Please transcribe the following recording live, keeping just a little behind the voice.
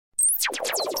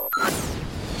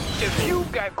If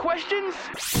you've got questions,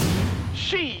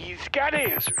 she's got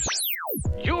answers.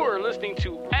 You're listening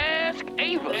to Ask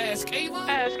Ava. Ask Ava.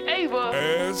 Ask Ava.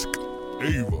 Ask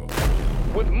Ava.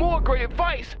 With more great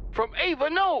advice from Ava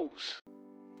Knows.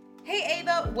 Hey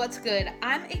Ava, what's good?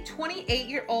 I'm a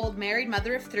 28-year-old married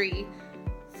mother of 3.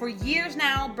 For years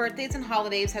now, birthdays and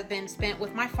holidays have been spent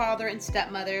with my father and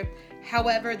stepmother.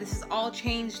 However, this has all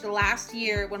changed the last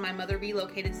year when my mother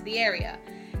relocated to the area.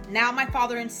 Now my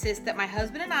father insists that my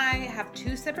husband and I have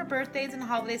 2 separate birthdays and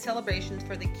holiday celebrations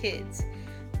for the kids.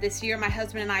 This year, my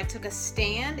husband and I took a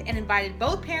stand and invited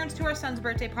both parents to our son's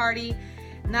birthday party.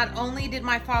 Not only did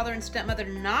my father and stepmother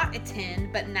not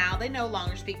attend, but now they no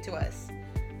longer speak to us.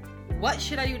 What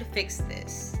should I do to fix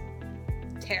this?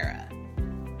 Tara.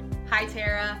 Hi,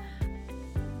 Tara.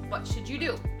 What should you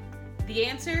do? The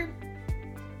answer?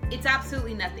 It's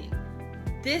absolutely nothing.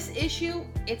 This issue,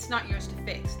 it's not yours to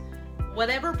fix.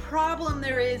 Whatever problem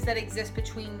there is that exists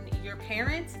between your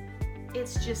parents,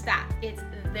 it's just that. It's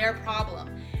their problem.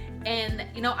 And,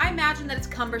 I imagine that it's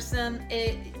cumbersome.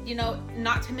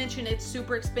 Not to mention it's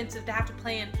super expensive to have to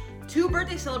plan 2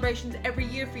 birthday celebrations every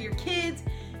year for your kids.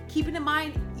 Keeping in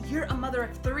mind, you're a mother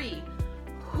of 3.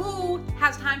 Who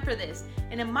has time for this?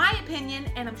 And in my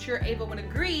opinion, and I'm sure Ava would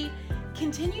agree,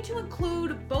 continue to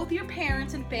include both your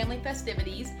parents in family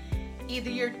festivities. Either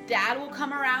your dad will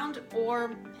come around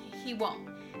or he won't.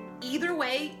 Either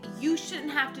way, you shouldn't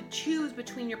have to choose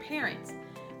between your parents.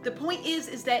 The point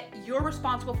is that you're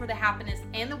responsible for the happiness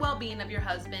and the well-being of your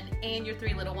husband and your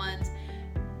 3 little ones.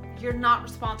 You're not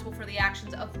responsible for the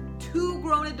actions of 2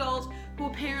 grown adults who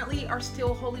apparently are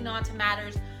still holding on to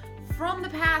matters from the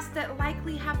past that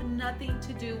likely have nothing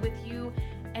to do with you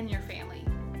and your family.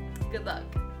 Good luck.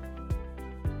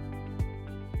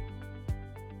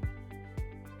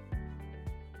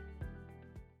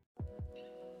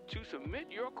 To submit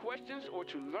your questions or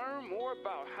to learn more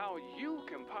about how you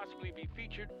can possibly be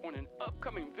featured on an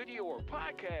upcoming video or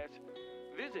podcast,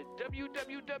 visit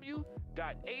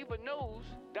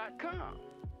www.avaknows.com.